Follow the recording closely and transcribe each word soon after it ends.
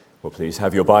Well, please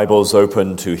have your Bibles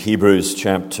open to Hebrews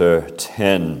chapter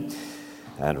 10,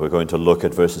 and we're going to look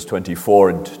at verses 24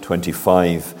 and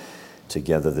 25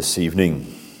 together this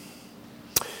evening.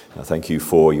 Now, thank you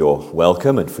for your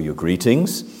welcome and for your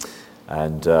greetings,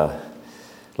 and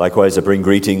likewise I bring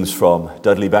greetings from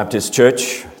Dudley Baptist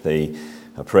Church. They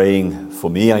are praying for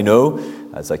me, I know,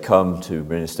 as I come to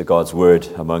minister God's word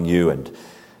among you, and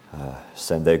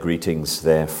send their greetings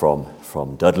there from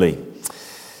Dudley.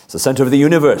 It's the center of the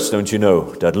universe, don't you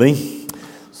know, Dudley?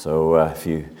 So if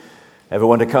you ever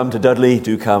want to come to Dudley,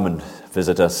 do come and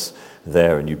visit us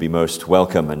there, and you'd be most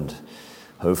welcome. And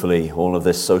hopefully all of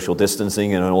this social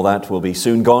distancing and all that will be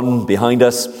soon gone behind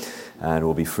us, and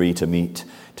we'll be free to meet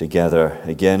together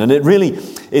again. And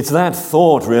it's that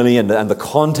thought, really, and the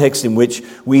context in which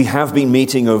we have been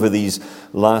meeting over these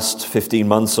last 15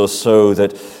 months or so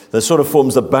that sort of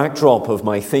forms the backdrop of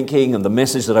my thinking and the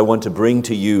message that I want to bring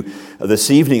to you this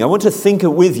evening. I want to think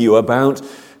with you about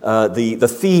the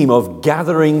theme of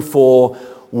gathering for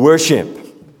worship.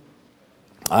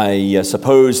 I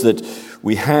suppose that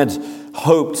we had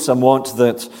hoped somewhat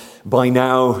that by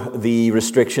now the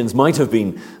restrictions might have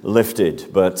been lifted,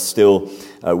 but still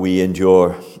we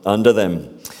endure under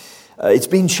them. It's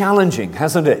been challenging,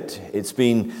 hasn't it? It's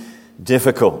been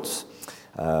difficult.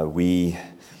 We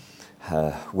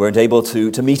weren't able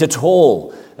to meet at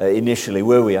all initially,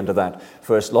 were we, under that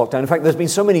first lockdown? In fact, there's been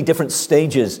so many different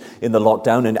stages in the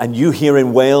lockdown, and you here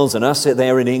in Wales and us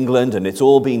there in England, and it's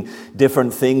all been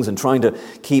different things and trying to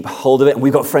keep hold of it. And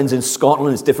we've got friends in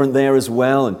Scotland, it's different there as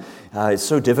well, and it's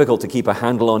so difficult to keep a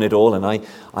handle on it all. And I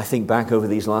think back over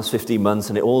these last 15 months,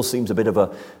 and it all seems a bit of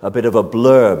a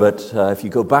blur. But if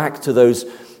you go back to those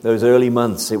early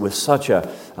months, it was such a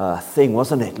thing,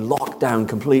 wasn't it? Lockdown,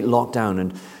 complete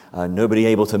lockdown, and nobody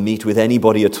able to meet with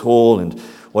anybody at all, and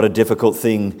what a difficult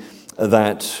thing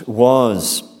that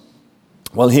was.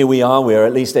 Well, here we are. We're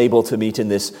at least able to meet in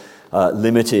this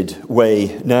limited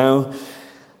way now.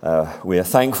 We are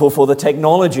thankful for the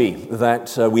technology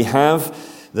that we have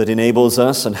that enables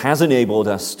us and has enabled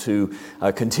us to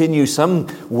continue some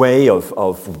way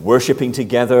of worshiping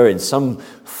together in some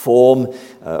form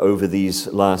over these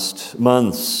last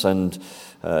months. And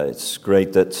it's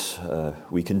great that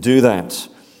we can do that.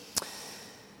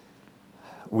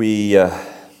 We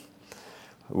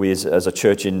as a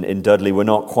church in Dudley, we're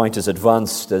not quite as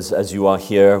advanced as you are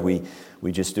here. We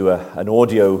just do an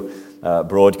audio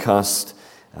broadcast,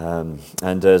 and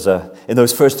in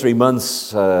those first 3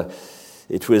 months,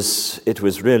 it was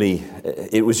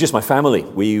just my family.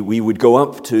 We would go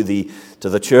up to the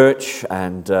church,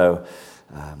 and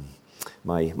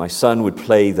my son would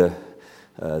play the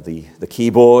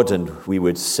keyboard, and we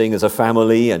would sing as a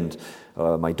family, and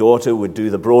my daughter would do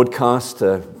the broadcast,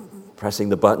 pressing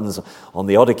the buttons on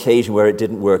the odd occasion where it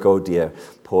didn't work. Oh dear,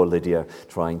 poor Lydia,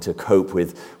 trying to cope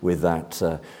with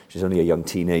that. She's only a young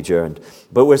teenager,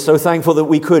 but we're so thankful that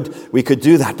we could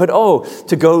do that. But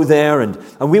to go there, and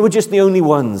we were just the only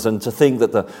ones, and to think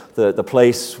that the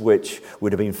place which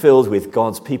would have been filled with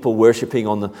God's people worshiping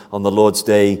on the Lord's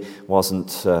Day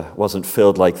wasn't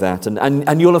filled like that.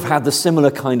 And you'll have had the similar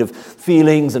kind of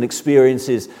feelings and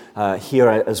experiences here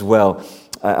as well,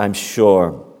 I'm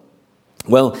sure.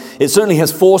 Well, it certainly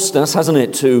has forced us, hasn't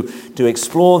it, to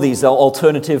explore these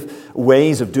alternative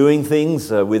ways of doing things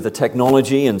with the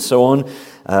technology and so on.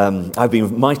 I've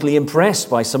been mightily impressed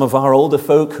by some of our older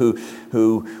folk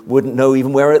who wouldn't know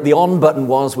even where the on button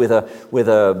was with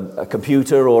a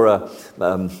computer or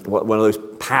one of those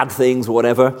pad things or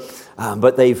whatever.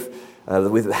 But they've,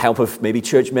 with the help of maybe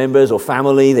church members or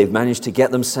family, they've managed to get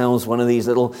themselves one of these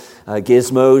little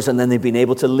gizmos, and then they've been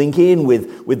able to link in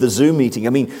with the Zoom meeting.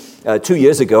 I mean, 2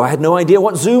 years ago, I had no idea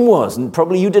what Zoom was, and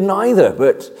probably you didn't either,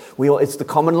 but it's the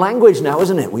common language now,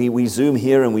 isn't it? We Zoom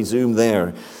here and we Zoom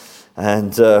there,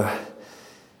 and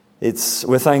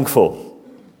we're thankful.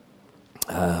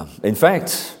 In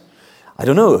fact, I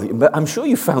don't know, but I'm sure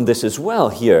you found this as well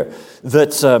here,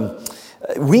 that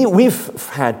we've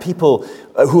had people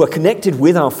who are connected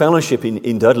with our fellowship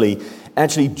in Dudley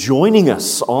actually joining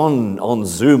us on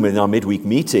Zoom in our midweek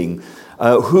meeting,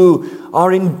 who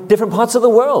are in different parts of the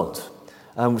world.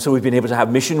 So we've been able to have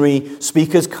missionary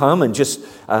speakers come and just,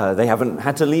 they haven't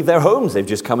had to leave their homes. They've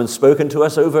just come and spoken to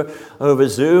us over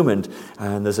Zoom. And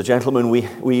there's a gentleman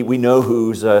we know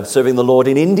who's serving the Lord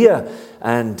in India.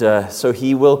 And so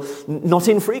he will not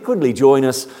infrequently join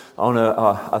us on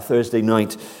a Thursday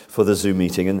night for the Zoom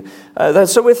meeting. And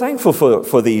so we're thankful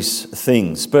for these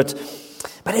things. But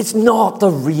it's not the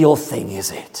real thing,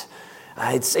 is it?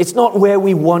 It's not where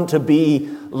we want to be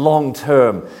long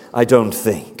term, I don't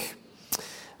think.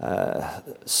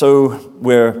 So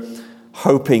we're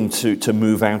hoping to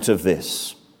move out of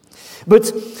this.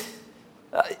 But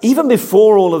even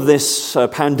before all of this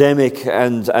pandemic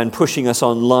and pushing us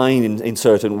online in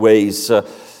certain ways,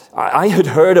 I had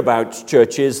heard about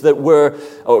churches that were,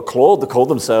 or called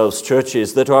themselves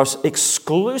churches that are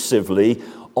exclusively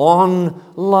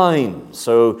online.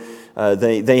 So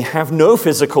they have no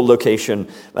physical location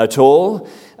at all.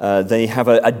 They have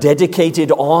a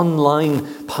dedicated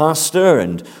online pastor,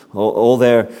 and all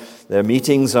their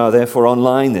meetings are therefore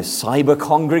online. There's cyber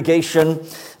congregation,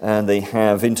 and they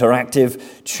have interactive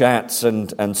chats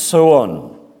and so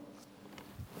on.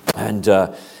 And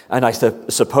I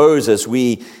suppose as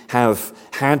we have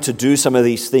had to do some of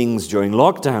these things during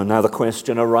lockdown, now the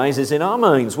question arises in our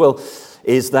minds, well,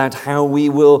 is that how we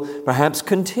will perhaps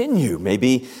continue?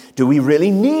 Maybe do we really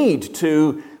need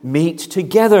to meet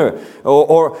together?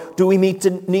 Or do we need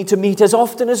to meet as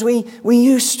often as we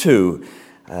used to?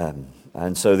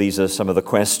 And so these are some of the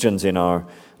questions in our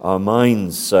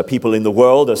minds. People in the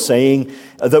world are saying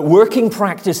that working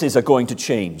practices are going to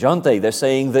change, aren't they? They're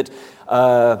saying that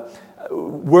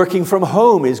working from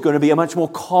home is going to be a much more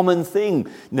common thing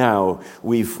now.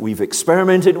 We've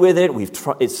experimented with it.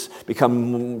 It's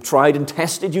become tried and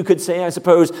tested, you could say, I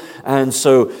suppose. And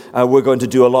so we're going to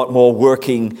do a lot more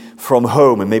working from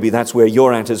home, and maybe that's where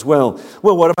you're at as well.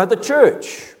 Well, what about the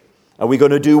church? Are we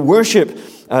going to do worship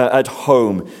at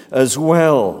home as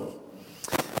well?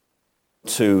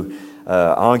 To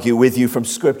argue with you from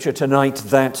Scripture tonight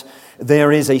that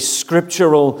there is a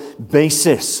scriptural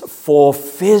basis for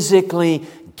physically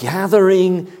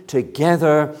gathering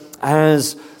together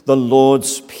as the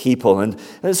Lord's people. And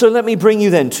so let me bring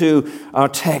you then to our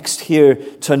text here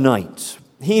tonight.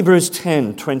 Hebrews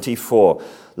 10:24.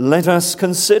 Let us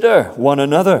consider one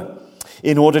another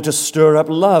in order to stir up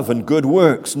love and good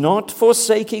works, not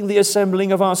forsaking the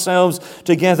assembling of ourselves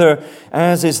together,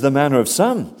 as is the manner of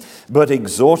some, but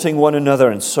exhorting one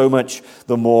another, and so much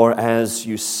the more as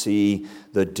you see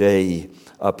the day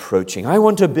approaching. I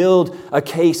want to build a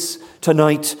case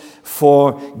tonight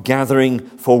for gathering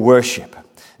for worship.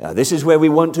 This is where we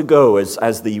want to go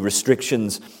as the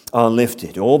restrictions are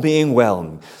lifted, all being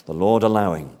well, the Lord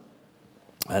allowing.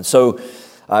 And so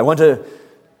I want to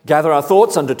gather our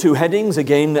thoughts under two headings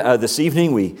again this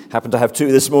evening. We happen to have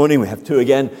two this morning. We have two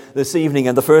again this evening.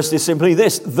 And the first is simply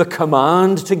this: the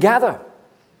command to gather.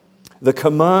 The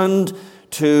command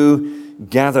to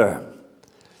gather.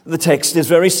 The text is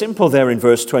very simple there in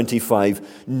verse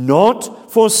 25.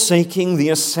 Not forsaking the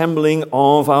assembling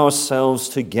of ourselves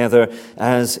together,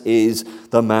 as is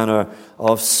the manner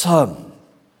of some.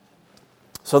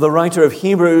 So the writer of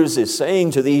Hebrews is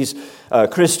saying to these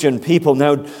Christian people,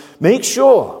 now make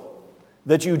sure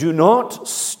that you do not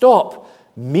stop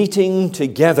meeting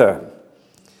together.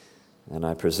 And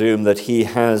I presume that he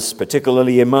has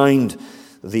particularly in mind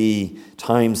the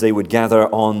times they would gather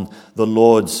on the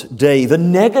Lord's Day. The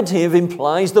negative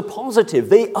implies the positive.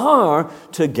 They are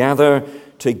to gather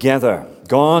together.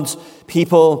 God's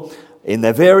people in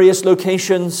their various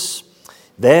locations,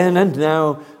 then and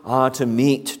now, are to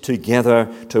meet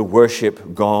together to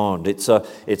worship God. It's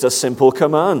a simple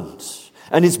command,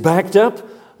 and it's backed up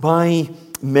by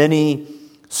many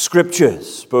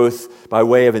scriptures, both by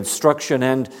way of instruction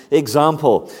and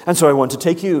example. And so I want to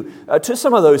take you to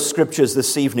some of those scriptures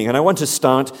this evening, and I want to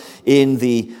start in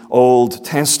the Old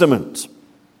Testament.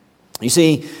 You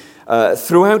see,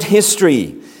 throughout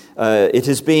history, it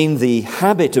has been the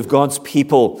habit of God's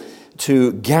people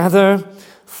to gather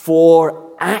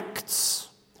for acts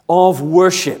of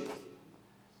worship.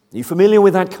 Are you familiar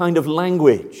with that kind of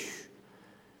language?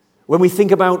 When we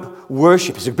think about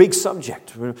worship, it's a big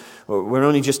subject. We're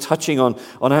only just touching on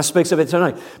aspects of it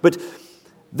tonight. But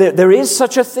there is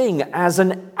such a thing as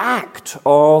an act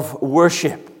of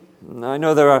worship. I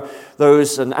know there are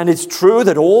those, and it's true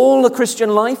that all the Christian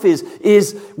life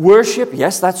is worship.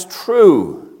 Yes, that's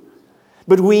true.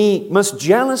 But we must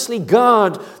jealously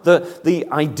guard the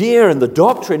idea and the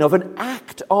doctrine of an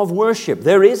act of worship.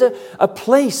 There is a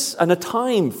place and a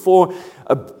time for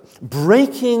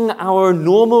breaking our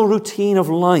normal routine of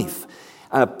life,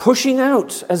 pushing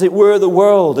out, as it were, the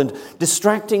world and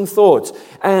distracting thoughts,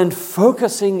 and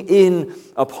focusing in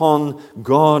upon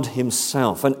God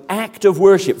Himself. An act of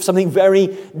worship, something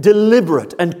very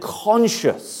deliberate and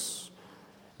conscious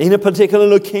in a particular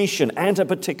location at a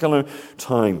particular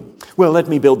time. Well, let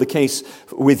me build the case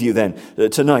with you then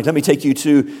tonight. Let me take you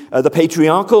to the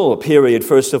patriarchal period,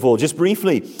 first of all, just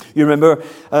briefly. You remember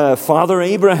Father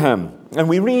Abraham. And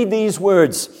we read these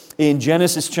words in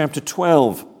Genesis chapter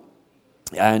 12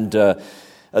 and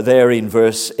there in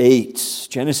verse 8.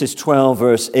 Genesis 12,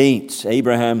 verse 8.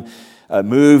 Abraham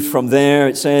moved from there,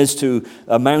 it says, to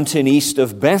a mountain east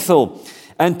of Bethel.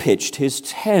 and pitched his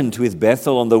tent with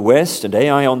Bethel on the west and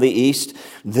Ai on the east.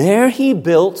 There he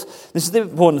built, this is the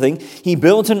important thing, he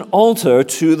built an altar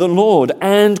to the Lord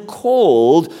and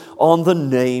called on the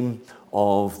name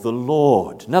of the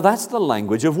Lord. Now that's the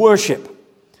language of worship.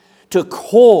 To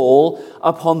call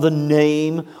upon the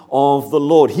name of the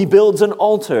Lord. He builds an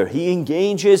altar. He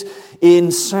engages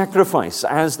in sacrifice,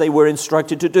 as they were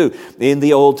instructed to do in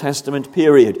the Old Testament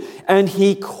period. And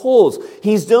he calls.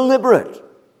 He's deliberate.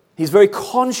 He's very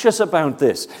conscious about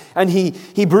this. And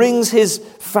he brings his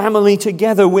family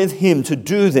together with him to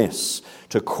do this,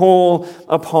 to call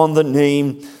upon the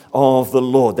name of the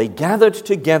Lord. They gathered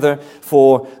together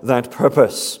for that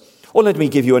purpose. Or let me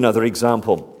give you another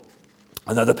example.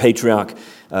 Another patriarch,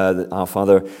 our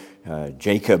father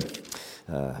Jacob,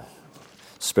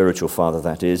 spiritual father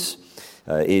that is,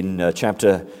 in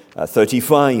chapter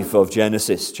 35 of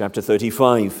Genesis, chapter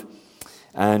 35.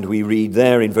 And we read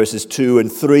there in verses 2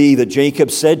 and 3 that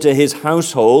Jacob said to his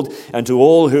household and to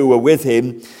all who were with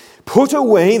him, "Put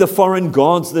away the foreign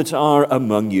gods that are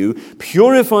among you,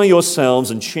 purify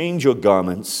yourselves and change your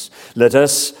garments. Let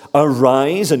us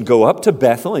arise and go up to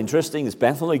Bethel." Interesting, this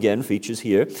Bethel again features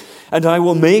here. "And I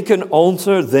will make an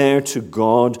altar there to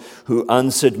God who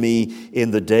answered me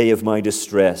in the day of my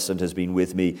distress and has been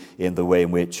with me in the way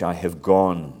in which I have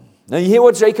gone." Now you hear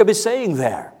what Jacob is saying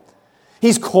there.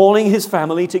 He's calling his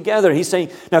family together. He's saying,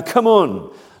 now come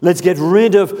on, let's get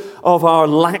rid of our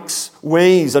lax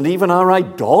ways and even our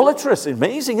idolatrous.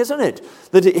 Amazing, isn't it?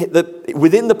 That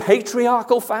within the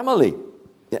patriarchal family,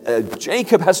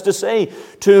 Jacob has to say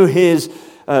to his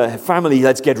family,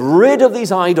 let's get rid of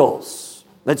these idols.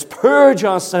 Let's purge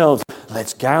ourselves.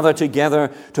 Let's gather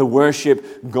together to worship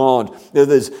God.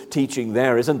 There's teaching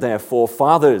there, isn't there, for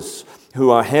fathers who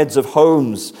are heads of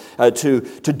homes to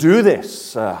do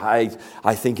this. I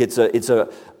think it's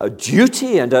a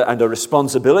duty and a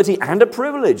responsibility and a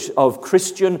privilege of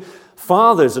Christian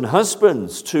fathers and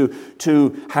husbands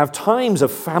to have times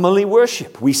of family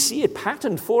worship. We see it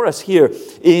patterned for us here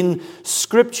in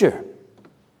Scripture.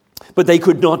 But they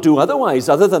could not do otherwise,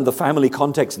 other than the family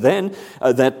context then.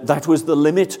 That was the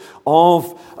limit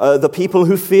of the people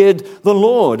who feared the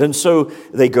Lord. And so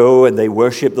they go and they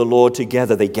worship the Lord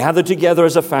together. They gather together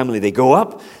as a family. They go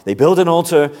up, they build an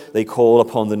altar, they call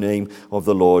upon the name of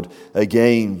the Lord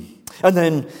again. And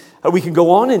then we can go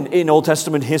on in Old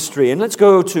Testament history, and let's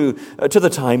go to the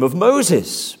time of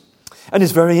Moses. And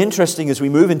it's very interesting as we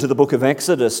move into the book of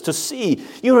Exodus to see,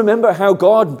 you remember how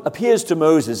God appears to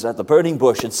Moses at the burning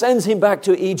bush and sends him back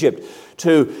to Egypt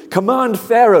to command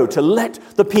Pharaoh to let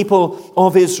the people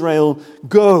of Israel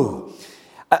go.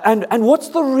 And what's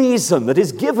the reason that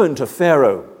is given to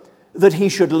Pharaoh that he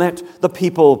should let the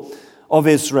people of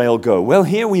Israel go? Well,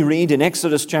 here we read in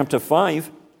Exodus chapter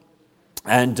 5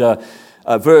 and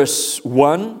verse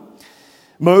 1,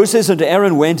 Moses and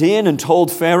Aaron went in and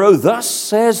told Pharaoh, "Thus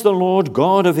says the Lord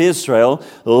God of Israel,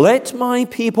 let my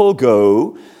people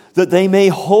go, that they may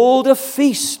hold a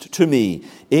feast to me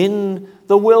in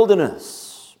the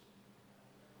wilderness."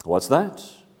 What's that?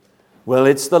 Well,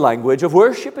 it's the language of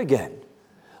worship again.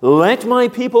 Let my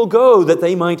people go, that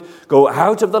they might go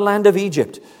out of the land of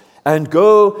Egypt and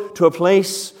go to a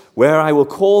place where I will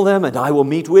call them and I will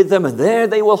meet with them, and there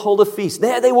they will hold a feast.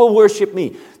 There they will worship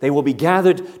me. They will be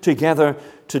gathered together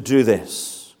to do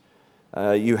this.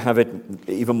 You have it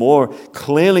even more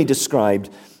clearly described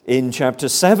in chapter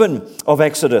 7 of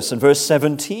Exodus and verse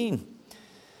 17.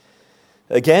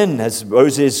 Again, as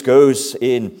Moses goes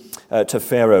in to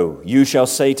Pharaoh, you shall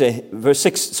say to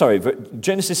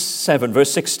Genesis 7,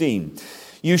 verse 16,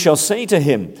 you shall say to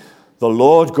him, "The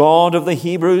Lord God of the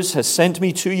Hebrews has sent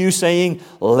me to you, saying,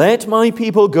 let my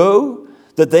people go,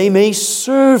 that they may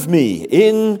serve me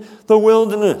in the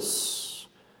wilderness."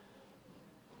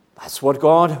 That's what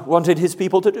God wanted his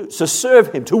people to do, to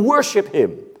serve him, to worship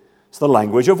him. It's the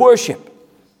language of worship.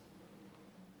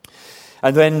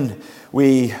 And then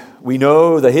we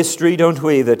know the history, don't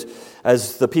we, that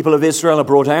as the people of Israel are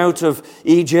brought out of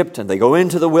Egypt and they go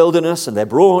into the wilderness and they're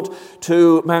brought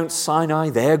to Mount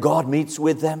Sinai, there God meets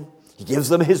with them. He gives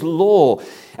them his law,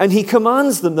 and he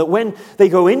commands them that when they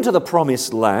go into the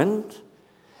promised land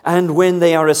and when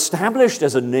they are established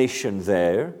as a nation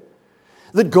there,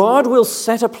 that God will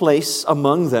set a place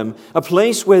among them, a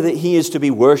place where he is to be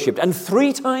worshipped. And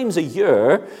 3 times a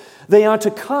year, they are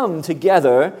to come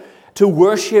together to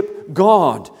worship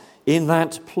God in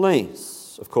that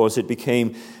place. Of course, it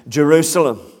became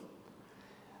Jerusalem.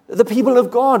 The people of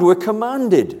God were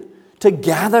commanded to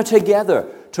gather together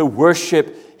to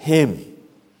worship him.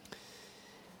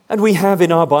 And we have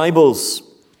in our Bibles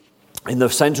In the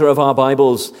center of our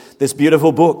Bibles, this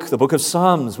beautiful book, the book of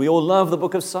Psalms. We all love the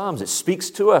book of Psalms. It speaks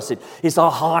to us. It's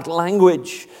our heart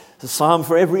language. It's a psalm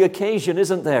for every occasion,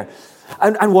 isn't there?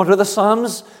 And what are the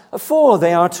Psalms for?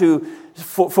 They are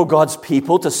for God's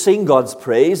people to sing God's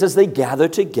praise as they gather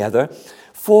together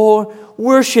for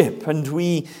worship. And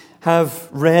we have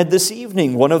read this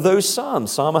evening one of those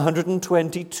Psalms, Psalm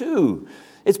 122.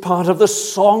 It's part of the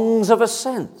Songs of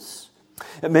Ascents.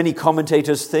 Many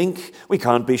commentators think, we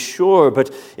can't be sure,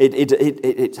 but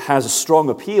it has a strong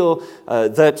appeal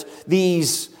that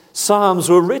these psalms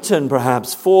were written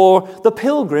perhaps for the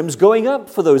pilgrims going up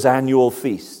for those annual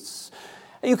feasts.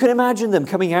 You can imagine them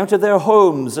coming out of their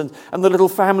homes and the little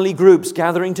family groups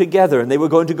gathering together, and they were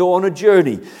going to go on a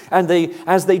journey. And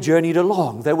as they journeyed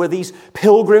along, there were these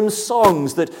pilgrim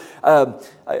songs that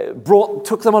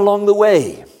took them along the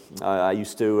way. I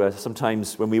used to,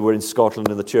 sometimes when we were in Scotland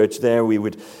in the church there, we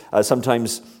would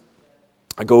sometimes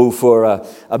go for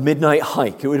a midnight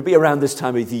hike. It would be around this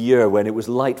time of the year when it was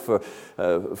light for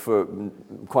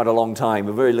quite a long time,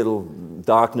 a very little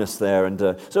darkness there. And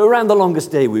so around the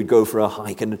longest day, we'd go for a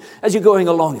hike. And as you're going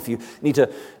along, if you need to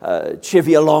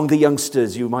chivvy along the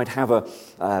youngsters, you might have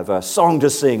a song to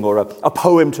sing or a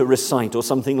poem to recite or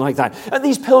something like that. And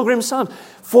these pilgrim psalms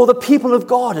for the people of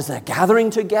God as they're gathering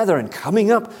together and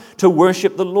coming up to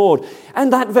worship the Lord.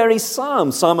 And that very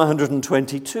psalm, Psalm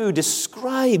 122,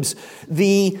 describes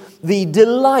the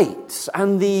delight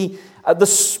and the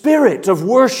spirit of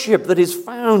worship that is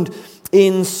found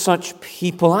in such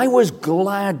people. I was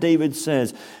glad, David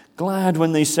says, glad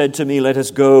when they said to me, let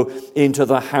us go into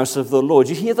the house of the Lord.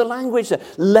 You hear the language there?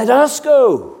 Let us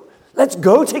go. Let's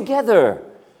go together.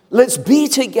 Let's be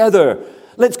together.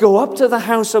 Let's go up to the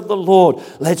house of the Lord.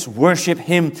 Let's worship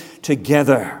him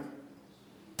together.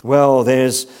 Well,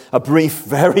 there's a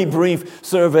very brief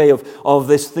survey of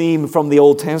this theme from the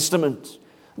Old Testament.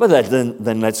 But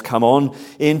then let's come on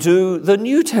into the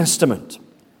New Testament.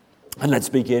 And let's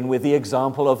begin with the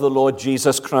example of the Lord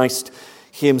Jesus Christ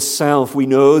himself. We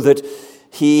know that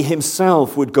he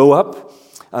himself would go up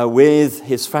with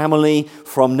his family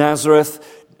from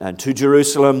Nazareth and to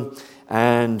Jerusalem,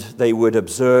 and they would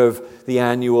observe the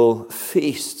annual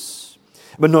feasts.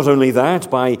 But not only that,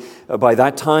 by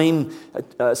that time,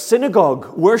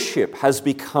 synagogue worship has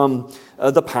become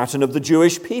the pattern of the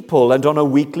Jewish people, and on a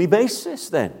weekly basis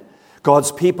then,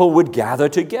 God's people would gather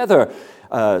together,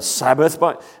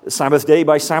 Sabbath day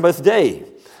by Sabbath day,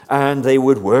 and they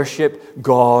would worship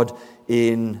God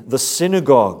in the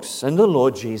synagogues. And the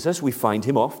Lord Jesus, we find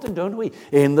him often, don't we?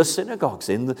 In the synagogues,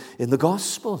 in the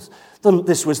Gospels.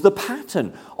 This was the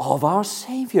pattern of our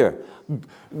Savior,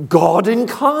 God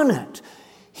incarnate.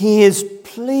 He is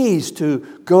pleased to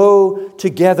go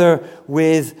together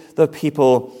with the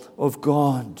people of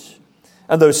God.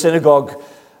 And those synagogue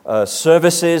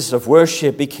services of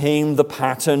worship became the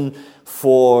pattern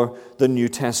for the New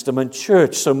Testament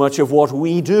church. So much of what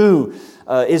we do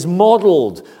is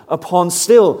modeled upon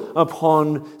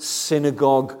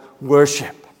synagogue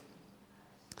worship.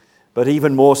 But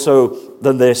even more so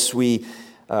than this, we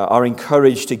are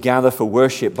encouraged to gather for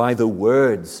worship by the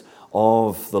words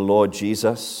of the Lord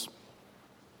Jesus.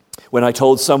 When I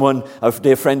told someone, a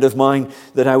dear friend of mine,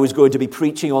 that I was going to be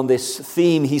preaching on this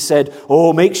theme, he said,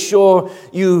 make sure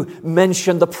you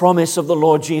mention the promise of the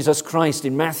Lord Jesus Christ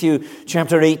in Matthew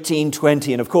chapter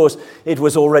 18:20. And of course, it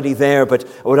was already there, but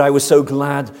I was so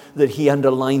glad that he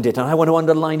underlined it. And I want to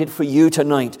underline it for you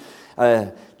tonight,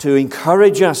 to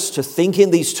encourage us to think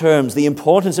in these terms, the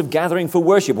importance of gathering for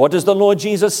worship. What does the Lord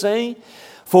Jesus say?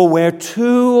 For where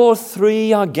 2 or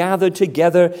 3 are gathered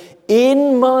together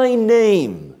in my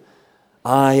name,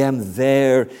 I am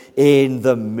there in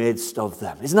the midst of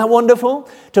them. Isn't that wonderful?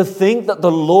 To think that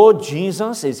the Lord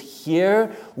Jesus is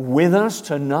here with us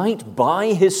tonight by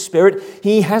his Spirit.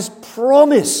 He has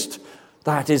promised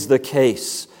that is the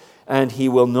case, and he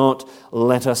will not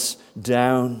let us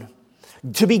down.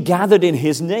 To be gathered in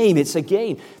his name,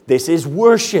 this is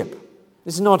worship.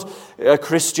 This is not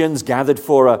Christians gathered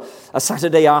for a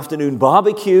Saturday afternoon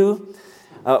barbecue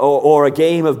or a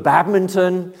game of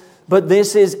badminton. But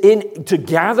this is to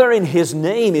gather in his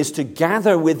name is to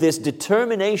gather with this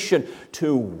determination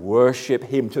to worship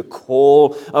him, to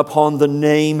call upon the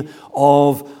name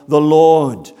of the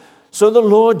Lord. So the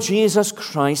Lord Jesus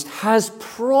Christ has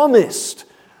promised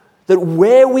that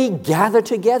where we gather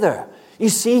together, you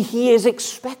see, he is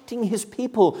expecting his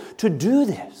people to do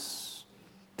this.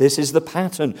 This is the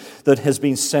pattern that has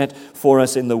been set for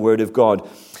us in the Word of God.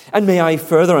 And may I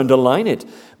further underline it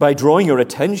by drawing your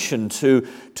attention to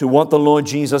what the Lord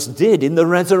Jesus did in the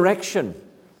resurrection.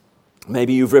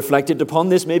 Maybe you've reflected upon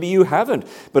this, maybe you haven't,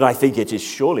 but I think it is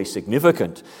surely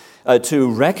significant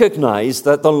to recognize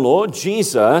that the Lord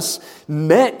Jesus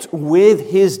met with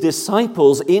his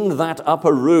disciples in that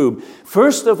upper room.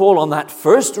 First of all, on that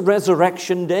first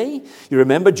resurrection day, you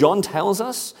remember John tells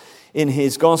us in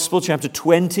his Gospel, chapter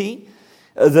 20,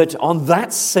 that on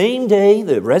that same day,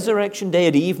 the resurrection day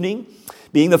at evening,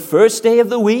 being the first day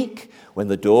of the week, when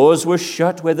the doors were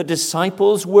shut, where the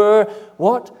disciples were,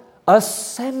 what?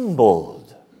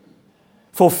 Assembled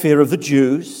for fear of the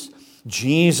Jews,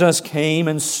 Jesus came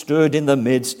and stood in the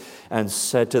midst and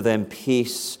said to them,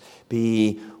 "Peace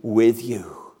be with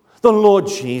you." The Lord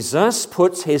Jesus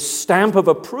puts his stamp of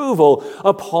approval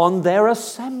upon their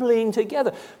assembling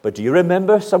together. But do you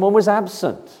remember someone was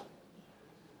absent?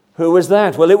 Who was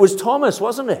that? Well, it was Thomas,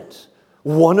 wasn't it?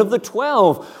 One of the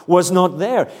 12 was not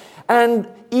there. And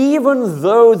even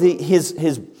though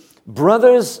his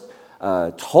brothers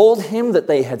told him that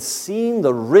they had seen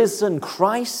the risen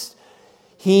Christ,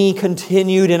 he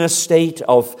continued in a state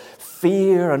of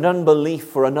fear and unbelief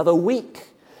for another week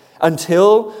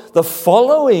until the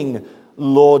following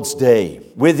Lord's Day,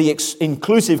 with the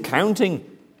inclusive counting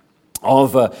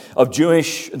of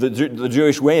the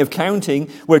Jewish way of counting.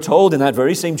 We're told in that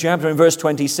very same chapter in verse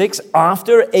 26,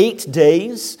 after 8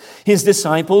 days, his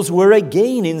disciples were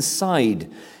again inside,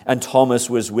 and Thomas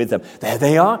was with them. There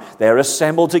they are. They're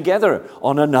assembled together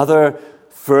on another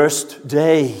first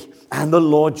day. And the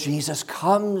Lord Jesus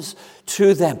comes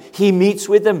to them. He meets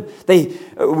with them.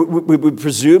 We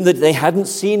presume that they hadn't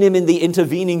seen him in the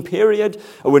intervening period.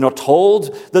 We're not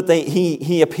told that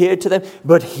he appeared to them.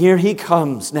 But here he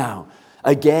comes now,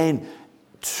 again,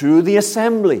 to the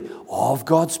assembly of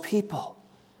God's people.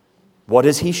 What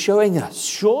is he showing us?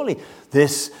 Surely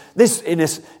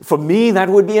for me, that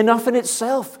would be enough in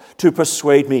itself to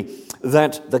persuade me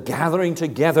that the gathering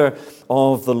together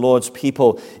of the Lord's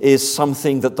people is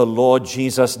something that the Lord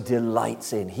Jesus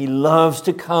delights in. He loves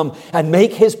to come and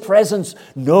make his presence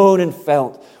known and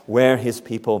felt where his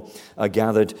people are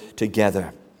gathered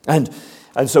together.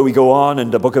 And so we go on,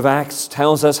 and the book of Acts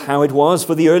tells us how it was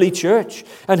for the early church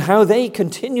and how they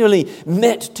continually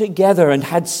met together and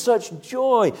had such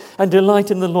joy and delight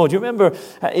in the Lord. You remember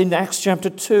in Acts chapter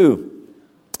 2,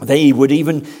 they would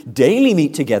even daily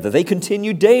meet together. They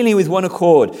continued daily with one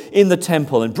accord in the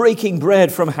temple and breaking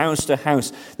bread from house to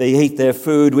house. They ate their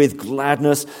food with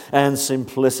gladness and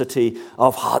simplicity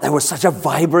of heart. There was such a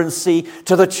vibrancy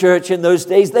to the church in those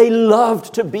days. They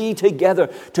loved to be together,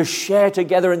 to share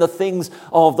together in the things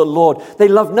of the Lord. They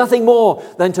loved nothing more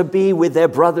than to be with their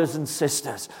brothers and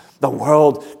sisters. The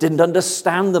world didn't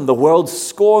understand them. The world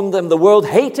scorned them. The world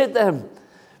hated them.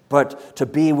 But to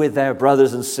be with their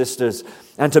brothers and sisters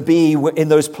and to be in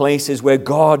those places where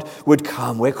God would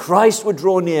come, where Christ would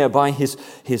draw near by his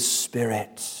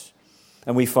Spirit.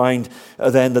 And we find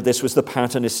then that this was the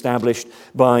pattern established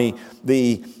by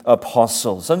the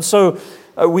apostles. And so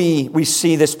we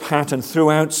see this pattern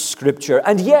throughout Scripture.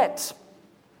 And yet,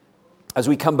 as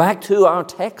we come back to our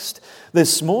text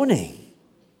this morning,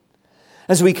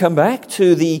 as we come back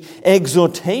to the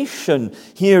exhortation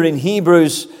here in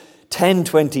Hebrews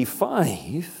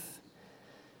 10:25,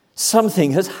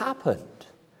 something has happened.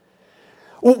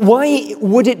 Why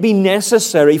would it be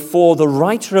necessary for the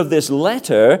writer of this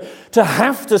letter to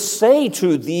have to say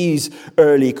to these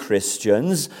early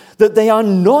Christians that they are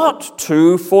not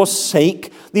to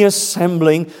forsake the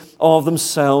assembling of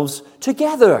themselves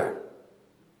together?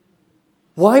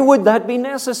 Why would that be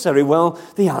necessary? Well,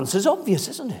 the answer is obvious,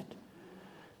 isn't it?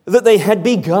 That they had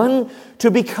begun to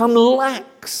become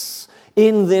lax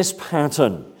in this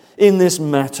pattern, in this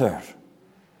matter.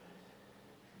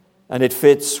 And it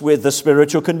fits with the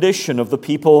spiritual condition of the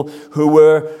people who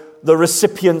were the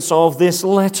recipients of this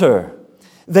letter.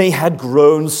 They had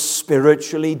grown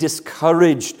spiritually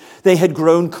discouraged. They had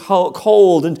grown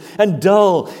cold and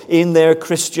dull in their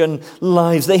Christian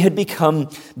lives. They had become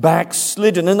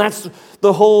backslidden. And that's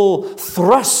the whole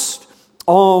thrust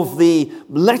of the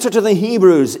letter to the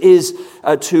Hebrews, is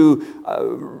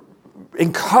to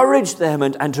encourage them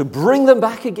and to bring them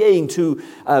back again to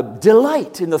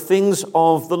delight in the things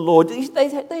of the Lord. They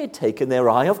had taken their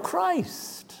eye off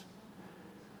Christ.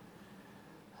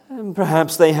 And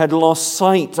perhaps they had lost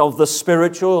sight of the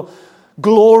spiritual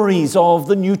glories of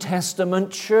the New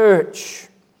Testament church.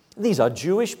 These are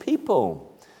Jewish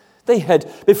people. They had,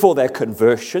 before their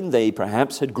conversion, they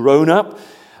perhaps had grown up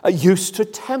used to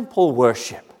temple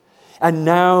worship. And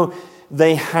now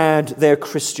they had their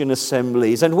Christian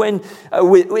assemblies. And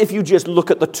if you just look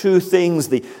at the two things,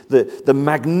 the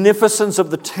magnificence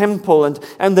of the temple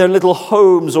and their little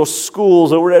homes or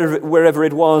schools or wherever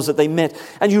it was that they met,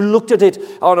 and you looked at it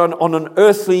on an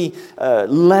earthly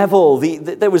level,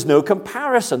 there was no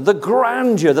comparison. The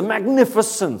grandeur, the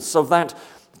magnificence of that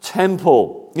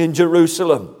temple in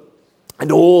Jerusalem,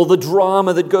 and all the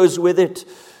drama that goes with it,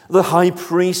 the high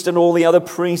priest and all the other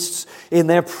priests in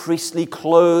their priestly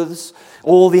clothes,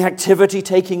 all the activity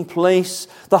taking place,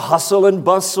 the hustle and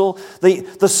bustle,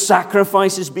 the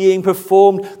sacrifices being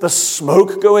performed, the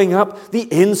smoke going up, the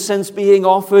incense being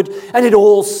offered, and it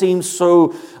all seems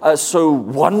so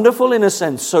wonderful in a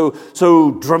sense,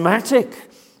 so dramatic,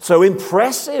 so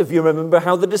impressive. You remember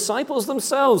how the disciples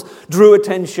themselves drew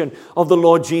attention of the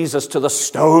Lord Jesus to the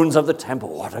stones of the temple.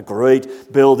 What a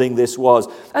great building this was.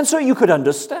 And so you could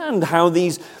understand how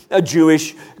these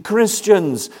Jewish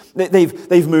Christians,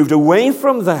 they've moved away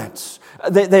from that.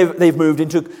 They've moved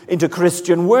into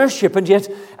Christian worship, and yet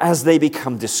as they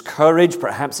become discouraged,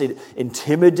 perhaps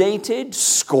intimidated,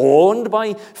 scorned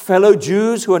by fellow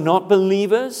Jews who are not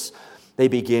believers, they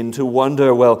begin to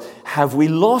wonder, well, have we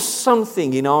lost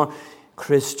something in our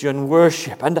Christian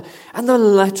worship? And the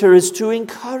letter is to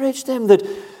encourage them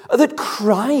that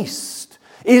Christ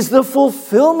is the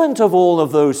fulfillment of all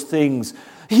of those things.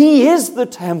 He is the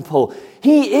temple.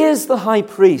 He is the high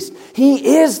priest.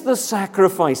 He is the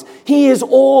sacrifice. He is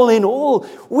all in all.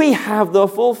 We have the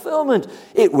fulfillment.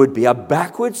 It would be a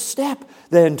backward step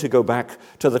then to go back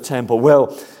to the temple.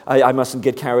 Well, I mustn't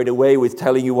get carried away with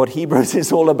telling you what Hebrews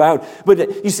is all about.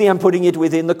 But you see, I'm putting it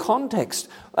within the context,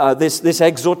 this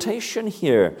exhortation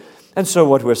here. And so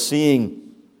what we're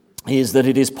seeing is that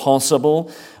it is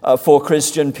possible for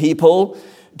Christian people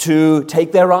to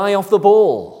take their eye off the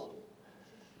ball,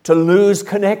 to lose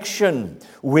connection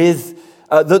with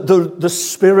the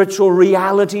spiritual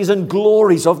realities and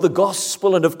glories of the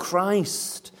gospel and of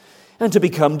Christ, and to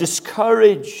become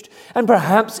discouraged. And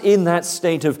perhaps in that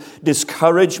state of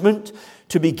discouragement,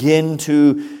 to begin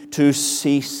to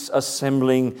cease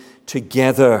assembling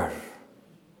together.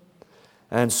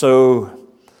 And so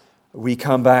we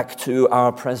come back to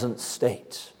our present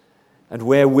state and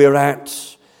where we're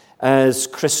at as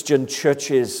Christian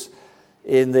churches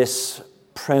in this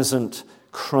present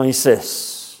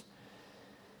crisis.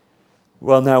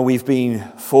 Well, now we've been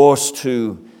forced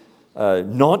to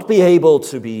not be able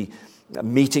to be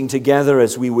meeting together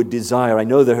as we would desire. I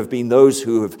know there have been those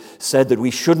who have said that we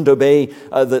shouldn't obey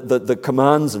the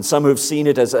commands, and some who have seen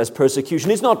it as persecution.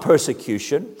 It's not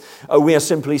persecution. We are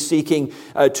simply seeking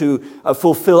to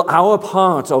fulfill our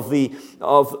part of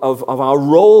our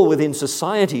role within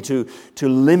society to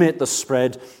limit the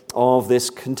spread of this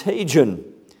contagion.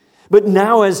 But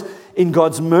now, as in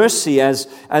God's mercy,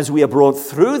 as we are brought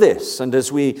through this, and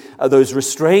as those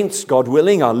restraints, God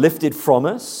willing, are lifted from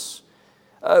us,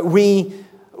 we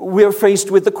are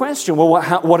faced with the question, well,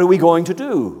 what are we going to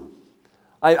do?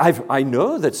 I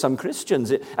know that some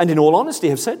Christians, and in all honesty,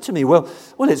 have said to me, well,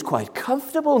 it's quite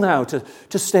comfortable now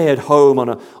to stay at home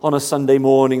on a Sunday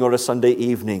morning or a Sunday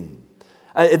evening.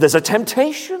 There's a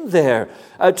temptation there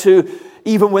to,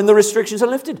 even when the restrictions are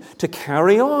lifted, to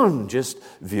carry on just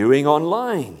viewing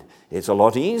online. It's a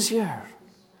lot easier.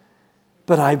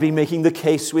 But I've been making the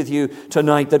case with you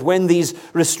tonight that when these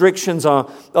restrictions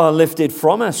are lifted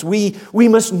from us, we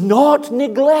must not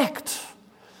neglect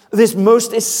this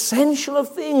most essential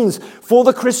of things for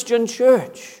the Christian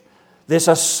church, this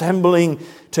assembling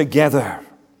together.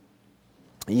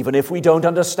 Even if we don't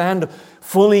understand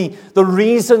fully the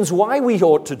reasons why we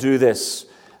ought to do this,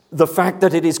 the fact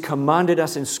that it is commanded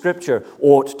us in Scripture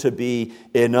ought to be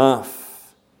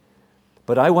enough.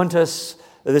 But I want us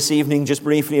this evening, just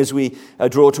briefly as we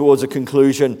draw towards a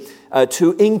conclusion,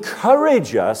 to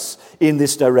encourage us in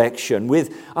this direction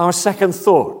with our second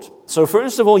thought. So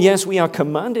first of all, yes, we are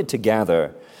commanded to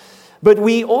gather, but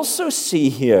we also see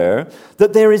here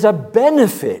that there is a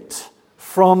benefit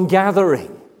from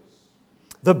gathering.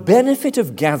 The benefit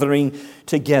of gathering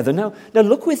together. Now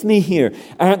look with me here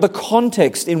at the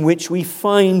context in which we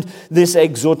find this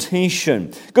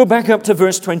exhortation. Go back up to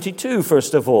verse 22,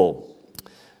 first of all.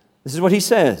 This is what he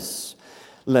says.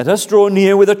 Let us draw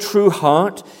near with a true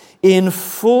heart in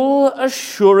full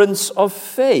assurance of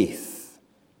faith.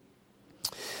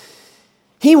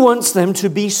 He wants them to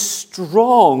be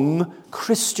strong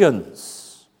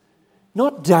Christians,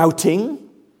 not doubting,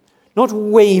 not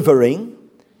wavering.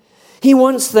 He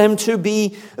wants them to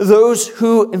be those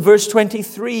who, in verse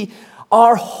 23,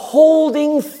 are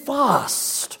holding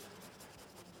fast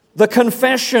the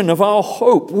confession of our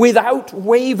hope without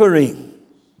wavering.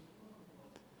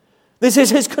 This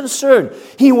is his concern.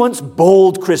 He wants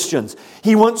bold Christians.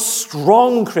 He wants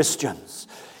strong Christians.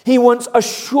 He wants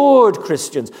assured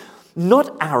Christians.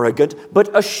 Not arrogant, but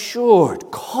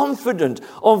assured, confident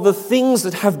of the things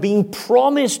that have been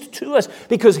promised to us,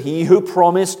 because he who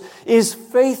promised is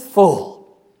faithful.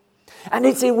 And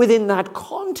it's within that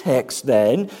context,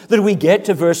 then, that we get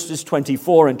to verses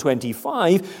 24 and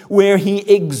 25, where he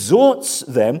exhorts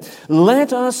them,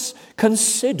 let us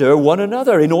consider one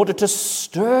another in order to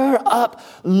stir up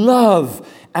love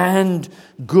and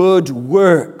good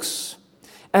works.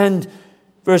 And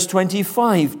verse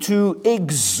 25, to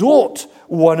exhort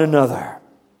one another.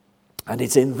 And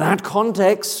it's in that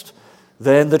context,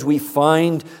 then, that we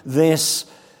find this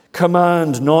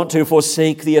command not to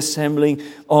forsake the assembling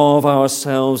of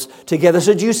ourselves together.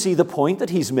 So do you see the point that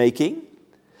he's making?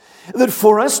 That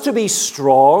for us to be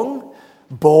strong,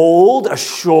 bold,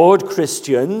 assured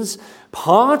Christians,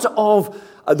 part of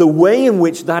the way in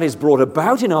which that is brought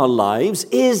about in our lives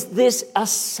is this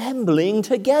assembling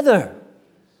together.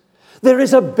 There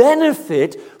is a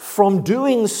benefit from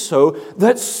doing so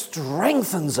that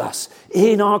strengthens us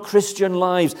in our Christian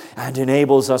lives and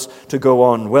enables us to go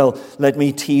on. Well, let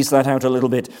me tease that out a little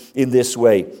bit in this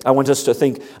way. I want us to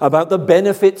think about the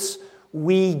benefits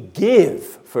we give,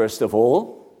 first of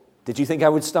all. Did you think I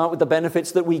would start with the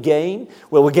benefits that we gain?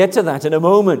 Well, we'll get to that in a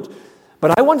moment.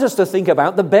 But I want us to think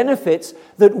about the benefits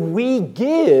that we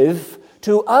give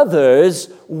to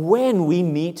others when we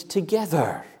meet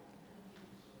together.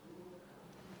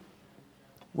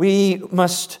 We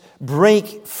must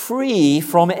break free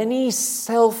from any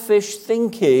selfish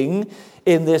thinking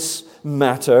in this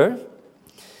matter.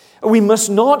 We must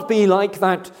not be like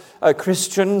that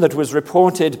Christian that was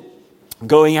reported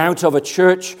going out of a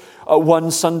church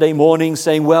one Sunday morning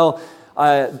saying, well,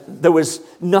 there was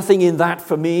nothing in that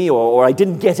for me, or I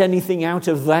didn't get anything out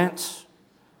of that.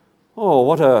 Oh,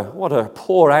 what a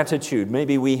poor attitude.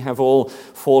 Maybe we have all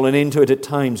fallen into it at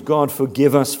times. God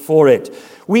forgive us for it.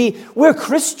 We're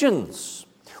Christians.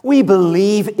 We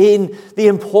believe in the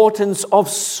importance of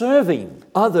serving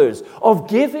others, of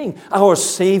giving. Our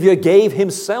Savior gave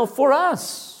himself for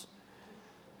us.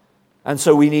 And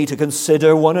so we need to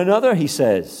consider one another, he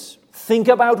says. Think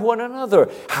about one another.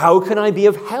 How can I be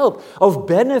of help, of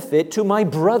benefit to my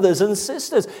brothers and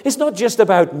sisters? It's not just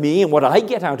about me and what I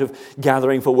get out of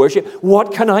gathering for worship.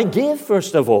 What can I give,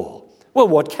 first of all? Well,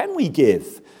 what can we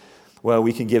give? Well,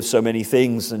 we can give so many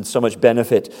things and so much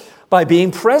benefit by being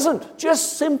present,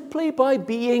 just simply by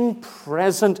being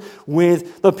present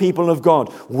with the people of God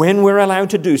when we're allowed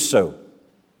to do so.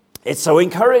 It's so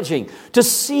encouraging to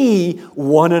see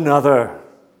one another,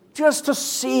 just to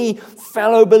see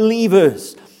fellow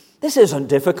believers. This isn't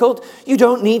difficult. You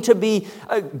don't need to be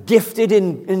gifted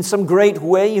in some great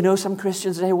way. You know, some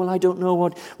Christians say, well, I don't know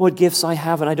what gifts I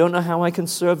have, and I don't know how I can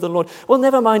serve the Lord. Well,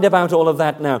 never mind about all of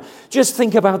that now. Just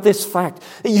think about this fact.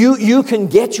 You can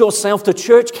get yourself to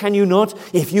church, can you not?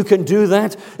 If you can do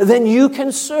that, then you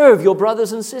can serve your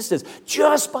brothers and sisters.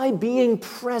 Just by being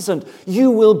present,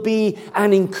 you will be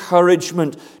an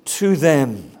encouragement to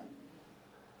them.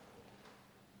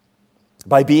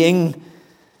 By being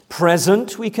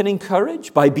present, we can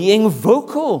encourage. By being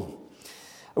vocal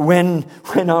when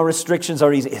our restrictions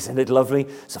are easy. Isn't it lovely?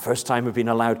 It's the first time I've been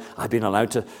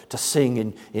allowed to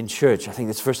sing in church. I think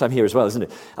it's the first time here as well, isn't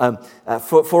it?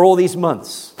 For all these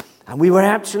months. And we were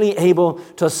actually able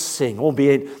to sing,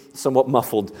 albeit somewhat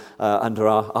muffled under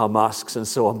our masks and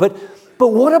so on. But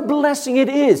what a blessing it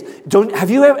is. Have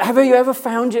you ever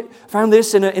found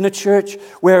this in a church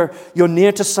where you're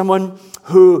near to someone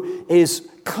who is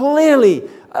clearly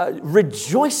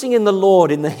rejoicing in the Lord,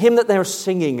 in the hymn that they're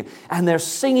singing, and they're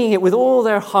singing it with all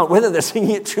their heart, whether they're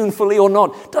singing it tunefully or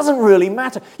not, doesn't really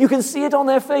matter. You can see it on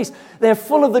their face. They're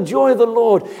full of the joy of the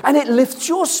Lord, and it lifts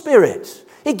your spirit.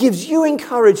 It gives you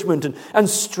encouragement and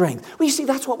strength. Well, you see,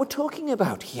 that's what we're talking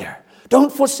about here.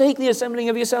 Don't forsake the assembling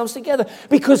of yourselves together,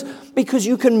 because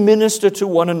you can minister to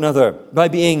one another by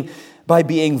being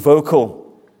vocal.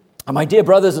 And my dear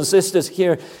brothers and sisters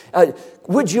here,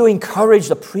 would you encourage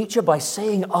the preacher by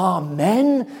saying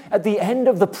amen at the end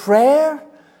of the prayer?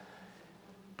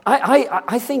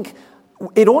 I think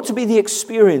it ought to be the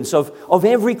experience of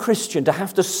every Christian to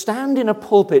have to stand in a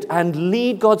pulpit and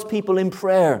lead God's people in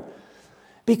prayer.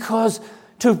 Because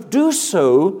to do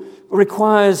so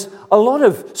requires a lot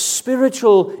of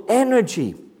spiritual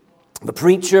energy. The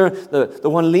preacher, the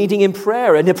one leading in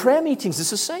prayer, and the prayer meetings is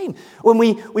the same. When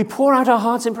we pour out our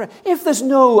hearts in prayer, if there's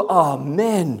no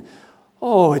amen,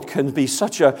 it can be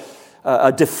such a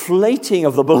deflating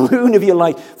of the balloon, if you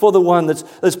like, for the one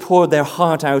that's poured their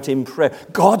heart out in prayer.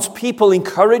 God's people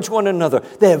encourage one another.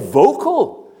 They're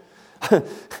vocal.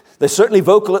 They're certainly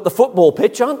vocal at the football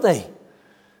pitch, aren't they?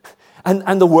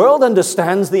 And the world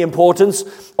understands the importance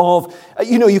of,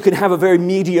 you can have a very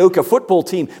mediocre football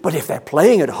team, but if they're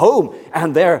playing at home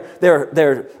and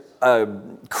the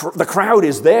crowd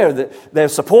is there, their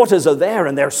supporters are there,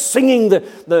 and they're singing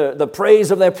the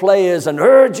praise of their players and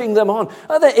urging them on,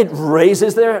 it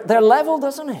raises their level,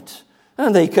 doesn't it?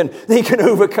 And they can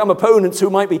overcome opponents who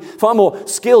might be far more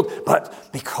skilled, but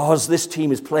because this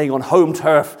team is playing on home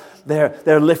turf,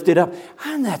 they're lifted up.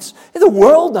 And the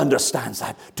world understands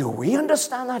that. Do we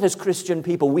understand that as Christian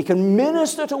people? We can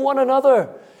minister to one another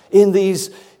in these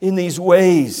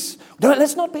ways.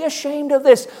 Let's not be ashamed of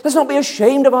this. Let's not be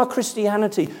ashamed of our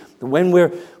Christianity. When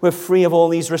we're free of all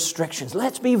these restrictions,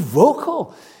 let's be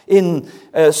vocal in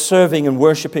serving and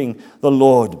worshiping the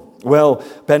Lord. Well,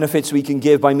 benefits we can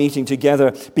give by meeting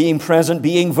together, being present,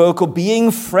 being vocal, being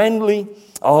friendly.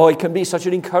 Oh, it can be such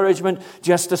an encouragement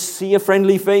just to see a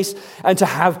friendly face and to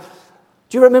have...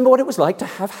 Do you remember what it was like to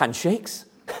have handshakes?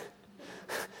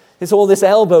 It's all this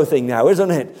elbow thing now,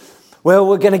 isn't it? Well,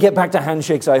 we're going to get back to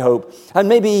handshakes, I hope. And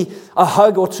maybe a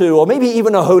hug or two, or maybe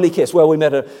even a holy kiss. Well, we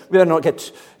better not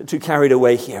get too carried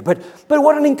away here. But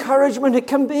what an encouragement it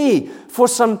can be for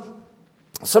some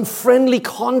friendly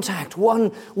contact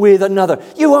one with another.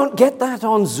 You won't get that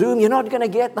on Zoom. You're not going to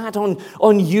get that on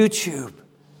YouTube.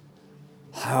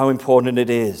 How important it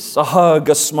is. A hug,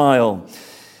 a smile.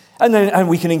 And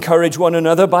we can encourage one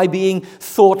another by being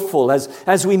thoughtful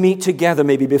as we meet together,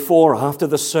 maybe before or after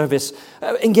the service,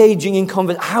 engaging in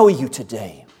conversation. How are you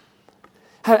today?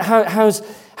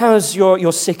 How's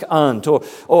your sick aunt or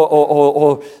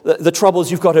the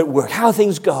troubles you've got at work? How are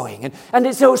things going? And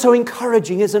it's so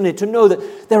encouraging, isn't it, to know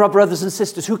that there are brothers and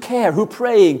sisters who care, who are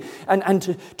praying,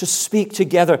 and to speak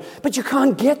together. But you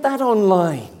can't get that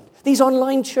online. These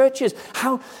online churches,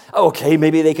 okay,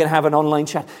 maybe they can have an online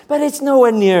chat, but it's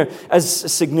nowhere near as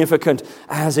significant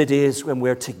as it is when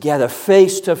we're together,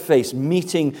 face to face,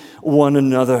 meeting one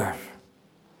another.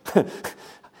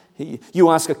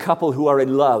 You ask a couple who are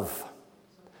in love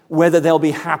whether they'll be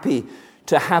happy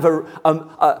to have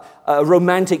a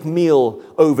romantic meal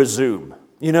over Zoom.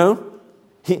 You know?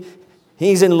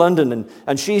 He's in London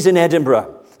and she's in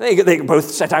Edinburgh. They can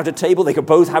both set out a table. They could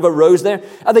both have a rose there.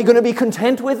 Are they going to be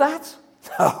content with that?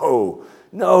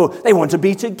 No. They want to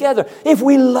be together. If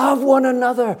we love one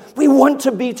another, we want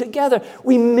to be together.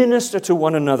 We minister to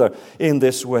one another in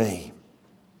this way.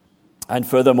 And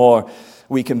furthermore,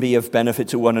 we can be of benefit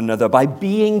to one another by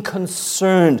being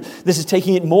concerned. This is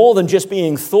taking it more than just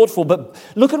being thoughtful, but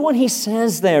look at what he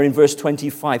says there in verse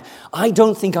 25. I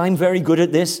don't think I'm very good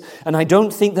at this, and I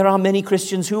don't think there are many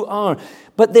Christians who are,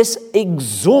 but this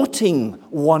exhorting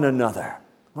one another.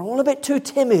 We're all a bit too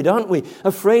timid, aren't we?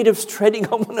 Afraid of treading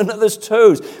on one another's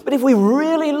toes. But if we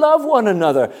really love one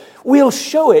another, we'll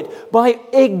show it by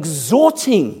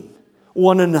exhorting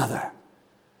one another.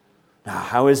 Now,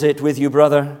 how is it with you,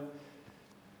 brother?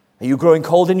 Are you growing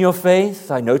cold in your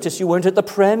faith? I noticed you weren't at the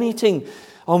prayer meeting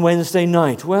on Wednesday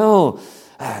night. Well,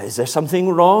 is there something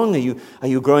wrong? Are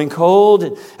you growing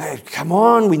cold? Come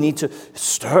on, we need to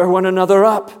stir one another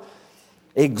up.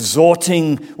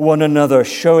 Exhorting one another,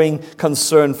 showing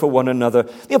concern for one another.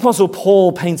 The Apostle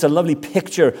Paul paints a lovely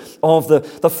picture of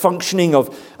the functioning of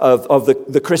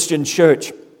the Christian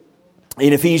church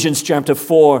in Ephesians chapter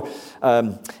 4.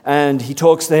 And he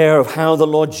talks there of how the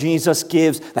Lord Jesus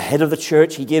gives, the head of the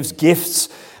church, he gives gifts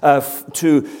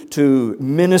to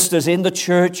ministers in the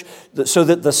church so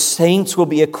that the saints will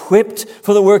be equipped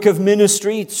for the work of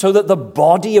ministry, so that the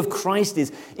body of Christ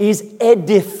is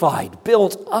edified,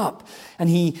 built up. And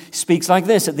he speaks like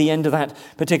this at the end of that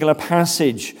particular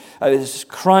passage.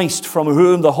 Christ, from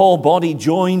whom the whole body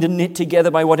joined and knit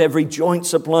together by what every joint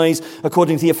supplies,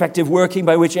 according to the effective working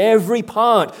by which every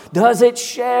part does its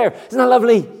share. Isn't that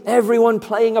lovely? Everyone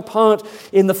playing a part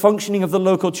in the functioning of the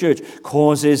local church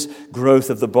causes growth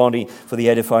of the body for the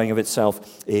edifying of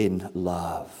itself in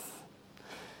love.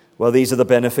 Well, these are the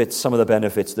benefits, some of the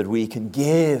benefits that we can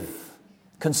give.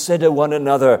 Consider one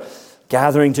another.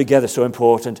 Gathering together, so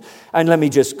important. And let me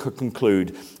just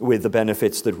conclude with the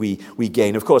benefits that we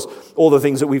gain. Of course, all the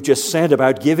things that we've just said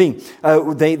about giving,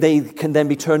 they can then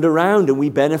be turned around, and we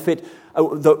benefit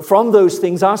from those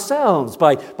things ourselves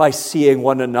by seeing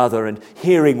one another and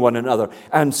hearing one another,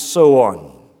 and so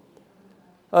on.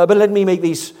 But let me make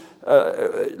these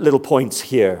little points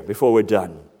here before we're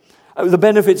done. The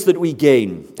benefits that we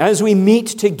gain. As we meet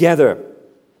together,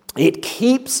 it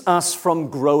keeps us from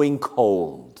growing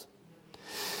cold.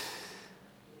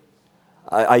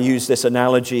 I use this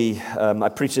analogy. I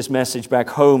preached this message back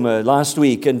home last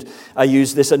week, and I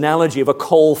used this analogy of a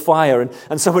coal fire.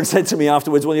 And someone said to me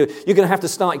afterwards, well, you're going to have to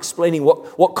start explaining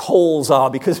what coals are,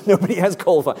 because nobody has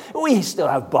coal fire. We still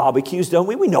have barbecues, don't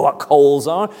we? We know what coals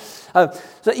are.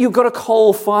 So you've got a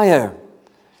coal fire.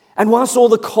 And whilst all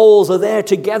the coals are there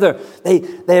together,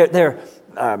 the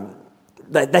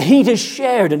heat is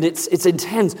shared and it's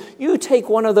intense. You take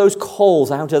one of those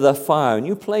coals out of the fire and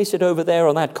you place it over there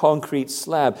on that concrete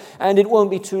slab, and it won't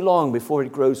be too long before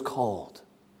it grows cold.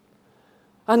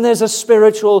 And there's a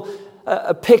spiritual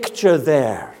picture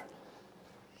there.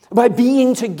 By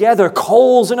being together,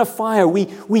 coals in a fire,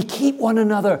 we keep one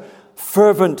another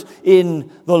fervent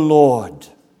in the Lord.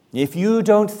 If you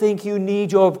don't think you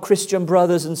need your Christian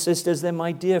brothers and sisters, then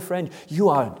my dear friend, you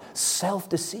are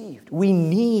self-deceived. We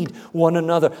need one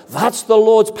another. That's the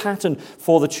Lord's pattern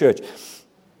for the church.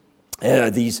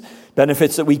 These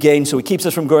benefits that we gain, so it keeps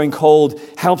us from growing cold,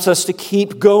 helps us to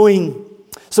keep going.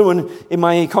 Someone in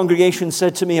my congregation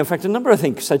said to me, in fact, a number, I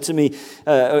think, said to me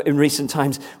in recent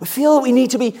times, we feel that we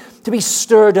need to be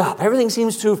stirred up. Everything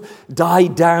seems to have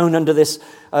died down under this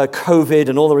COVID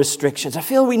and all the restrictions. I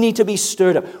feel we need to be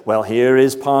stirred up. Well, here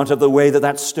is part of the way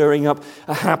that stirring up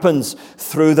happens,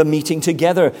 through the meeting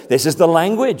together. This is the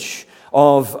language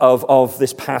of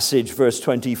this passage, verse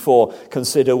 24.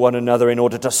 Consider one another in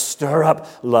order to stir up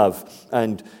love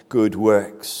and good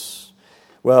works.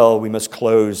 Well, we must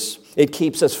close. It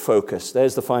keeps us focused.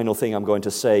 There's the final thing I'm going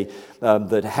to say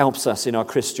that helps us in our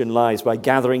Christian lives by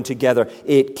gathering together.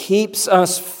 It keeps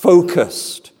us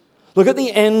focused. Look at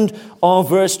the end of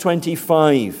verse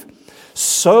 25.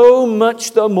 So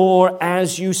much the more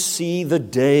as you see the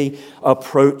day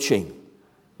approaching.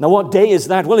 Now, what day is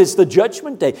that? Well, it's the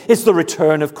judgment day. It's the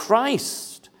return of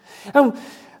Christ. And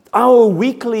our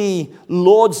weekly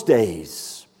Lord's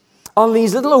days are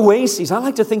these little oases. I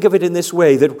like to think of it in this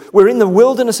way, that we're in the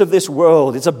wilderness of this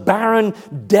world. It's a barren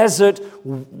desert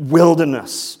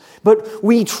wilderness. But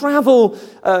we travel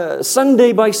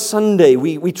Sunday by Sunday.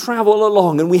 We travel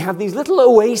along, and we have these little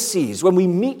oases when we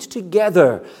meet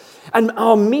together. And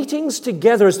our meetings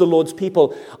together as the Lord's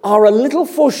people are a little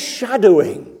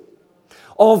foreshadowing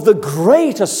of the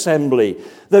great assembly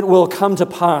that will come to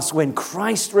pass when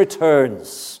Christ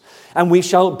returns. And we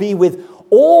shall be with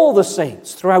all the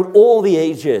saints throughout all the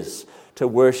ages to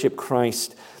worship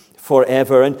Christ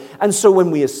forever. And so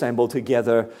when we assemble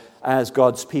together as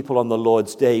God's people on the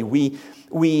Lord's day, we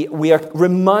are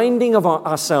reminding of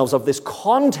ourselves of this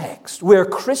context. We're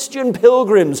Christian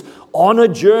pilgrims on a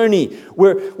journey.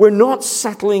 We're not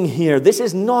settling here. This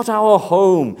is not our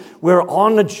home. We're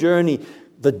on a journey.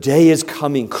 The day is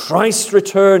coming. Christ's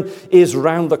return is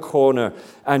round the corner,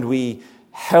 and we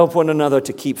help one another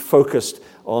to keep focused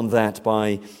on that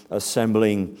by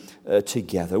assembling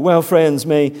together. Well, friends,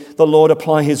 may the Lord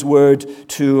apply His word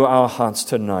to our hearts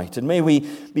tonight, and may we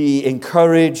be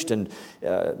encouraged and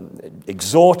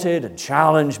exhorted and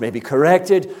challenged, maybe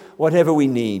corrected, whatever we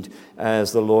need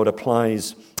as the Lord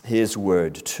applies His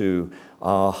word to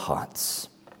our hearts.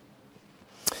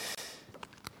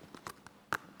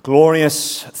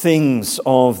 Glorious things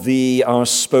of thee are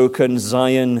spoken,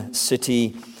 Zion,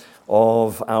 city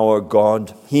of our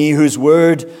God. He whose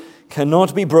word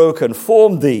cannot be broken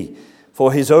formed thee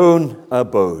for his own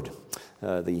abode.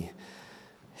 The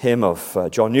hymn of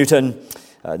John Newton,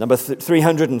 number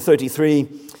 333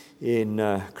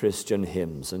 in Christian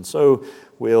hymns. And so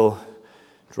we'll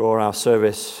draw our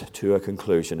service to a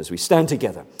conclusion as we stand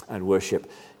together and worship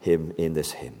Him in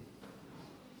this hymn.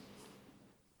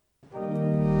 He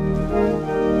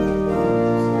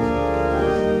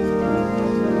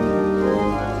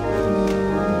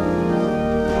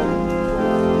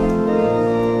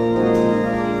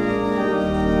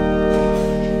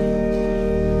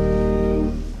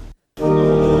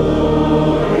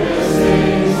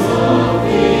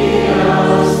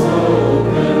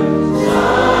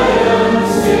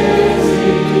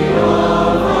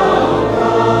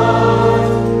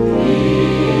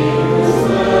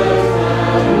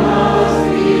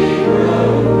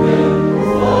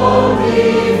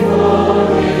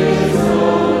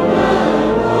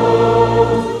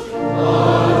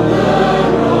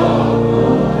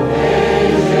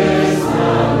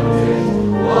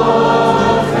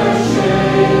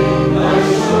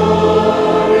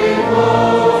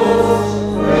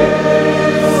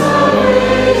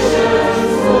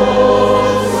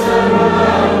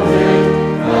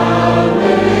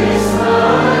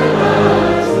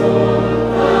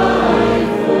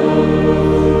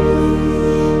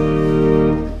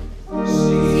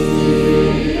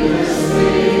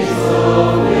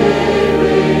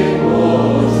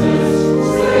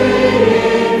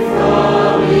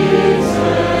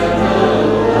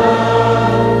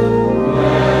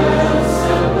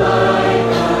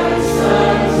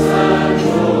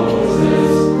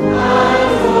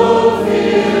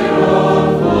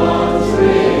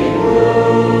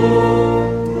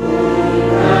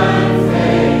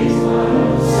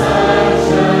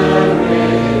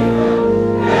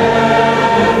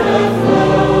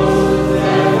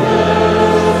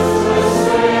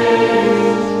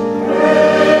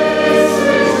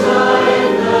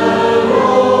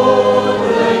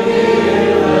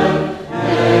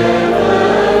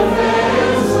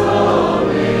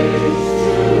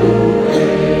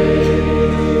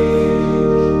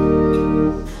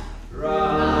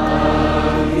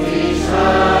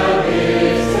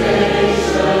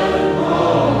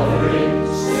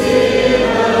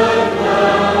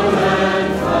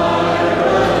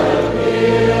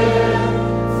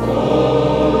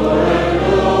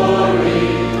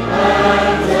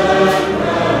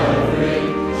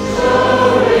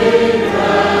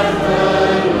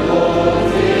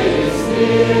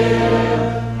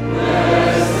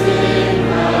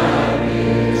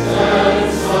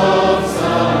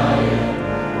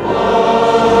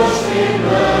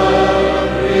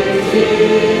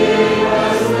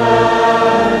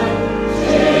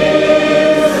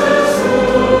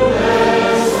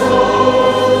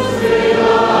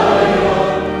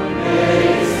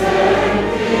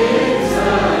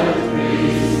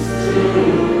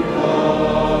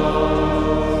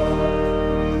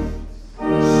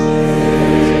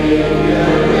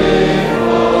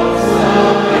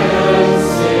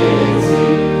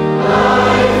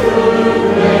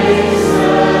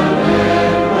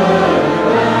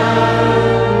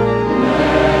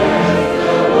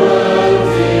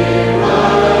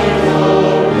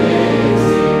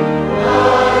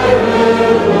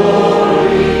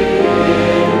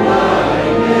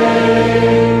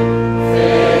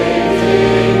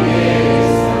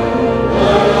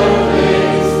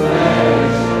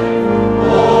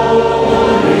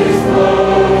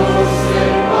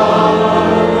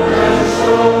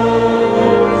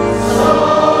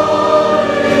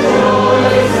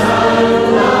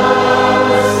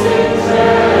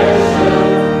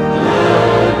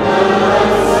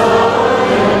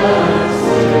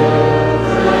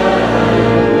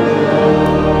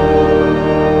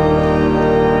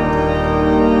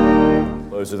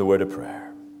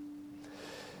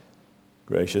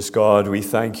Gracious God, we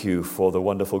thank you for the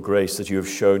wonderful grace that you have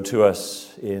shown to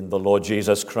us in the Lord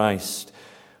Jesus Christ.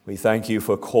 We thank you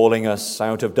for calling us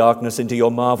out of darkness into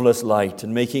your marvelous light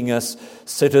and making us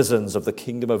citizens of the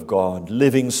kingdom of God,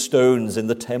 living stones in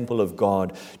the temple of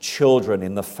God, children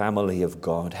in the family of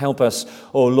God. Help us,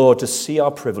 O Lord, to see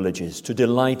our privileges, to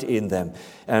delight in them,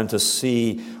 and to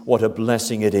see what a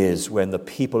blessing it is when the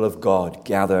people of God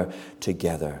gather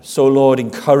together. So, Lord,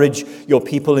 encourage your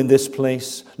people in this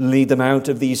place. Lead them out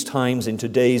of these times into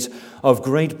days of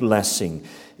great blessing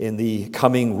in the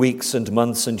coming weeks and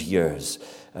months and years.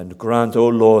 And grant, O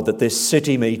Lord, that this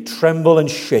city may tremble and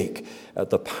shake at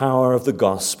the power of the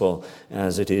gospel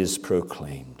as it is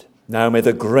proclaimed. Now may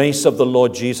the grace of the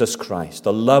Lord Jesus Christ,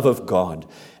 the love of God,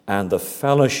 and the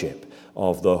fellowship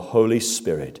of the Holy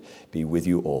Spirit be with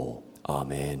you all.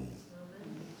 Amen.